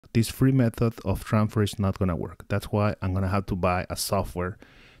this free method of transfer is not gonna work. That's why I'm gonna have to buy a software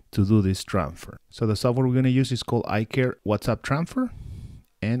to do this transfer. So the software we're gonna use is called iCare WhatsApp Transfer,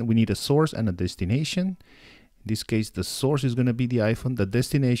 and we need a source and a destination. In this case, the source is gonna be the iPhone, the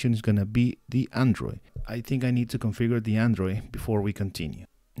destination is gonna be the Android. I think I need to configure the Android before we continue.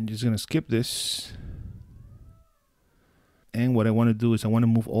 I'm just gonna skip this. And what I want to do is I want to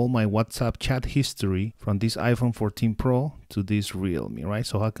move all my WhatsApp chat history from this iPhone 14 Pro to this Realme, right?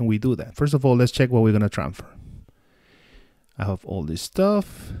 So how can we do that? First of all, let's check what we're going to transfer. I have all this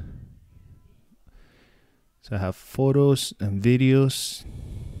stuff. So I have photos and videos,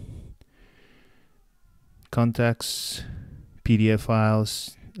 contacts, PDF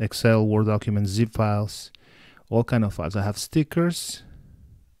files, Excel, Word documents, zip files, all kind of files. I have stickers,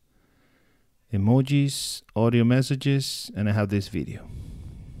 emojis, audio messages, and I have this video.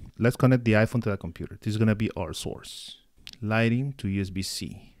 Let's connect the iPhone to the computer. This is going to be our source. Lighting to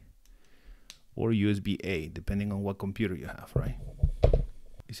USB-C or USB-A, depending on what computer you have, right?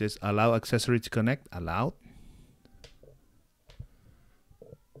 It says allow accessory to connect, allowed.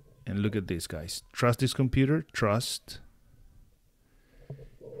 And look at this, guys. Trust this computer, trust.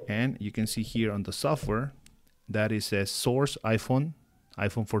 And you can see here on the software that it says source iPhone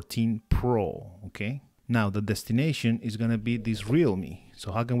 14 Pro, okay? Now the destination is gonna be this Realme.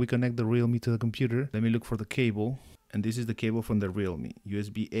 So how can we connect the Realme to the computer? Let me look for the cable. And this is the cable from the Realme,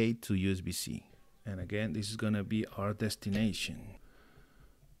 USB-A to USB-C. And again, this is gonna be our destination.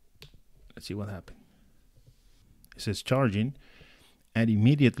 Let's see what happened. It says charging, and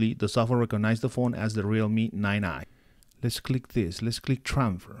immediately the software recognized the phone as the Realme 9i. Let's click this, let's click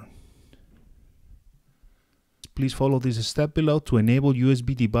transfer. Please follow this step below to enable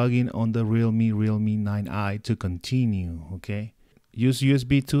USB debugging on the Realme 9i to continue, okay? Use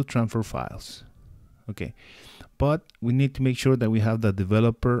USB to transfer files, okay? But we need to make sure that we have the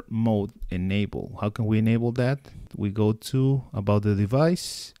developer mode enabled. How can we enable that? We go to about the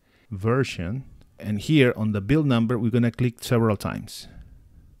device, version, and here on the build number, we're gonna click several times.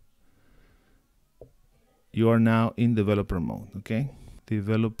 You are now in developer mode, okay?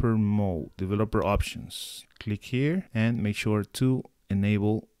 Developer mode, developer options. Click here and make sure to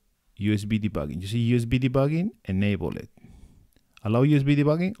enable USB debugging. You see USB debugging? Enable it. Allow USB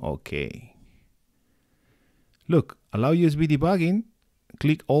debugging? Okay. Look, allow USB debugging.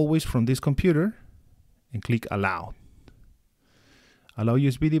 Click always from this computer and click allow. Allow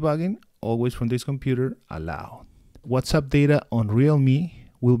USB debugging, always from this computer, allow. WhatsApp data on Realme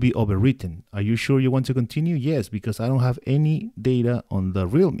will be overwritten. Are you sure you want to continue? Yes, because I don't have any data on the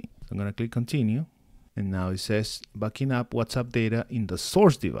Realme. I'm gonna click continue. And now it says backing up WhatsApp data in the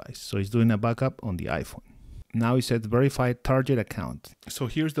source device. So it's doing a backup on the iPhone. Now it says verify target account. So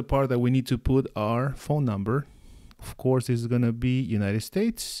here's the part that we need to put our phone number. Of course, this is gonna be United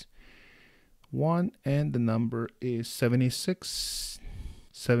States 1, and the number is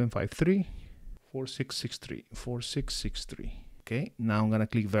 76-753-4663. Okay, now I'm gonna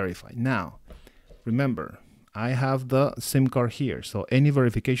click verify. Now, remember, I have the SIM card here, so any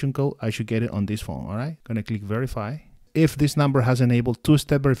verification code, I should get it on this phone, all right? Gonna click verify. If this number has enabled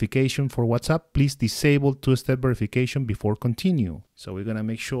two-step verification for WhatsApp, please disable two-step verification before continue. So we're gonna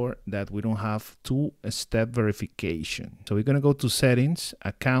make sure that we don't have two-step verification. So we're gonna go to settings,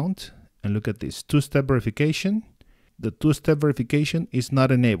 account, and look at this, two-step verification. The two-step verification is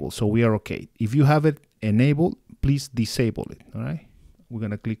not enabled, so we are okay. If you have it enabled, please disable it, all right? We're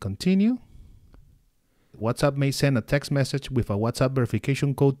gonna click continue. WhatsApp may send a text message with a WhatsApp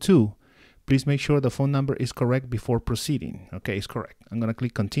verification code too. Please make sure the phone number is correct before proceeding. Okay, it's correct. I'm gonna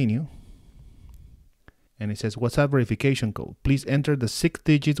click continue. And it says WhatsApp verification code. Please enter the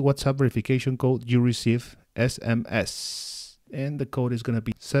 6-digit WhatsApp verification code you receive SMS. And the code is gonna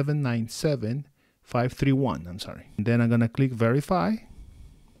be 797531, I'm sorry. And then I'm gonna click verify.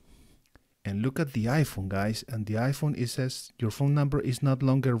 And look at the iPhone, guys. And the iPhone, it says your phone number is not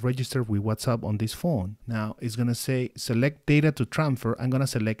longer registered with WhatsApp on this phone. Now it's gonna say select data to transfer. I'm gonna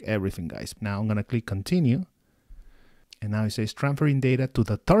select everything, guys. Now I'm gonna click continue. And now it says transferring data to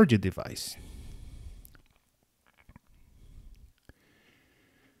the target device.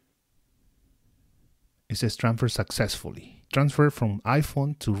 It says transfer successfully. Transfer from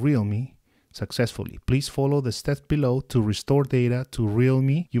iPhone to Realme successfully. Please follow the steps below to restore data to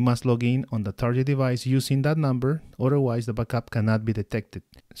Realme. You must log in on the target device using that number, otherwise the backup cannot be detected.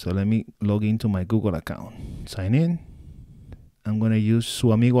 So let me log into my Google account. Sign in. I'm gonna use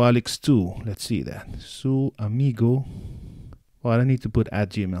su amigo Alex 2. Let's see that. Su amigo. Well, I don't need to put at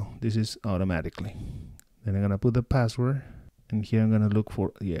Gmail. This is automatically. Then I'm gonna put the password, and here I'm gonna look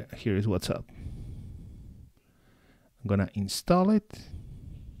for, yeah, here is WhatsApp. I'm gonna install it.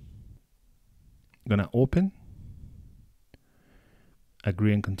 I'm gonna open,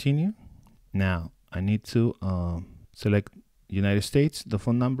 agree and continue. Now I need to select United States. The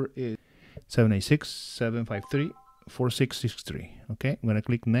phone number is 786-753-4663. Okay, I'm gonna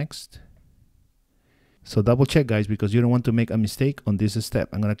click next. So double check, guys, because you don't want to make a mistake on this step.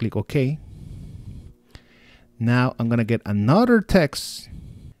 I'm gonna click OK. Now I'm gonna get another text,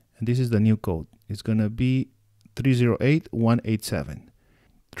 and this is the new code. It's gonna be 308187.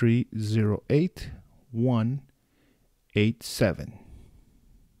 308187.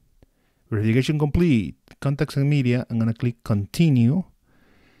 Verification complete. Contacts and media. I'm gonna click continue.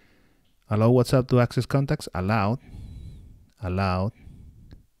 Allow WhatsApp to access contacts. Allowed. Allowed.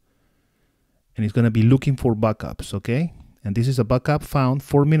 And it's gonna be looking for backups, okay? And this is a backup found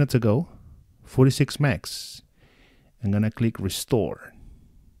 4 minutes ago, 46 megs. I'm gonna click restore.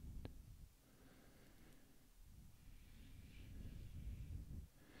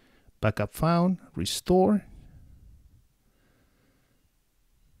 Backup found, restore.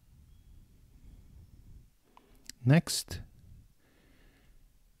 Next.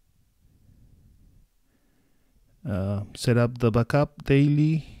 Set up the backup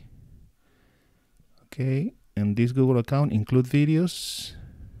daily. Okay, and this Google account include videos.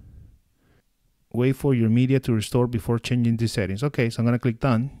 Wait for your media to restore before changing the settings. Okay, so I'm gonna click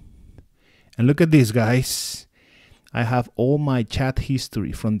done. And look at this, guys. I have all my chat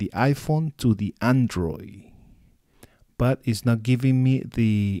history from the iPhone to the Android, but it's not giving me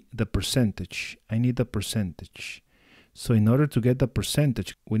the percentage. I need the percentage. So in order to get the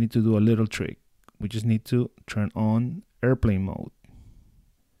percentage, we need to do a little trick. We just need to turn on airplane mode.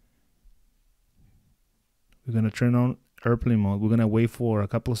 We're gonna turn on airplane mode. We're gonna wait for a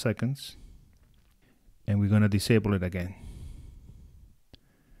couple of seconds, and we're gonna disable it again.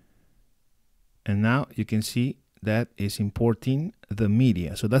 And now you can see that is importing the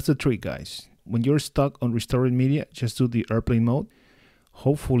media. So that's the trick, guys. When you're stuck on restoring media, just do the airplane mode.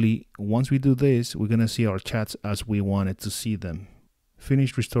 Hopefully, once we do this, we're gonna see our chats as we wanted to see them.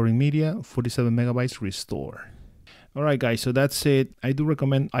 Finish restoring media, 47 megabytes, restore. All right, guys, so that's it. I do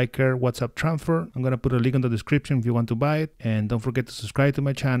recommend iCare WhatsApp Transfer. I'm gonna put a link in the description if you want to buy it. And don't forget to subscribe to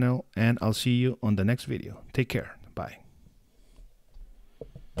my channel, and I'll see you on the next video. Take care.